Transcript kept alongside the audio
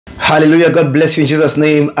Hallelujah. God bless you in Jesus'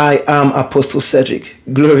 name. I am Apostle Cedric.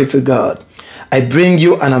 Glory to God. I bring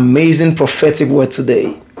you an amazing prophetic word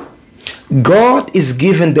today. God is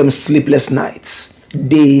giving them sleepless nights.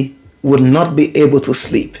 They would not be able to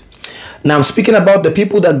sleep. Now I'm speaking about the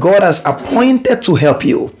people that God has appointed to help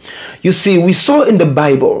you. You see, we saw in the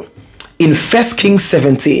Bible in 1 Kings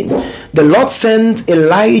 17, the Lord sent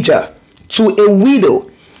Elijah to a widow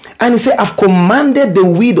and he said, I've commanded the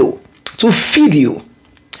widow to feed you.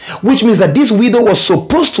 Which means that this widow was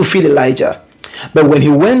supposed to feed Elijah. But when he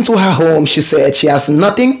went to her home, she said she has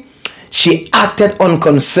nothing. She acted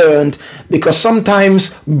unconcerned, because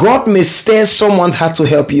sometimes God may stir someone's heart to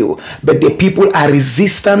help you, but the people are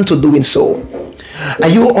resistant to doing so. Are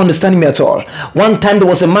you understanding me at all? One time there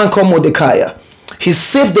was a man called Mordecai. He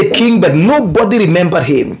saved the king, but nobody remembered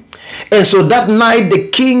him. And so that night the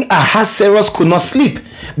king Ahasuerus could not sleep,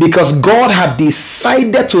 because God had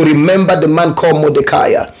decided to remember the man called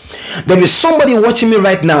Mordecai. There is somebody watching me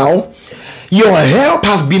right now. Your help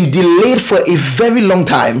has been delayed for a very long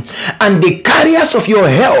time, and the carriers of your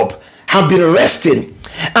help have been resting.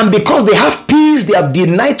 And because they have peace, they have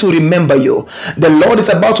denied to remember you. The Lord is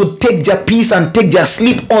about to take their peace and take their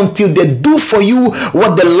sleep until they do for you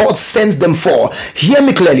what the Lord sends them for. Hear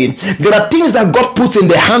me clearly. There are things that God puts in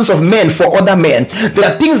the hands of men for other men. There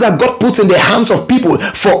are things that God puts in the hands of people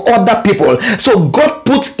for other people. So God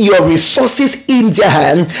puts your resources in their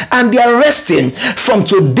hand and they are resting. From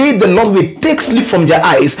today, the Lord will take sleep from their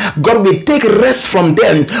eyes. God will take rest from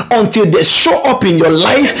them until they show up in your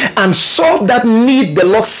life and solve that need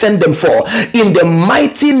the Lord sent them for. In the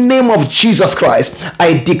mighty name of Jesus Christ,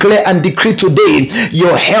 I declare and decree today,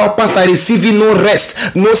 your helpers are receiving no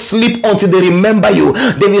rest, no sleep until they remember you.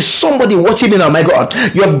 There is somebody watching me now, my God.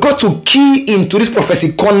 You have got to key into this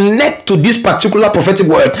prophecy, connect to this particular prophetic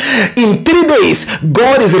word. In 3 days,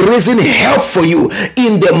 God is raising help for you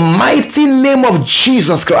in the mighty name of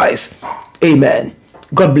Jesus Christ. Amen.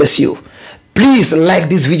 God bless you. Please like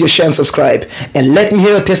this video, share and subscribe, and let me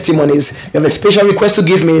hear your testimonies. If you have a special request to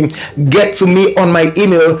give me, get to me on my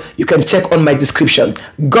email. You can check on my description.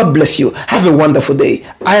 God bless you. Have a wonderful day.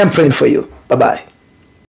 I am praying for you. Bye-bye.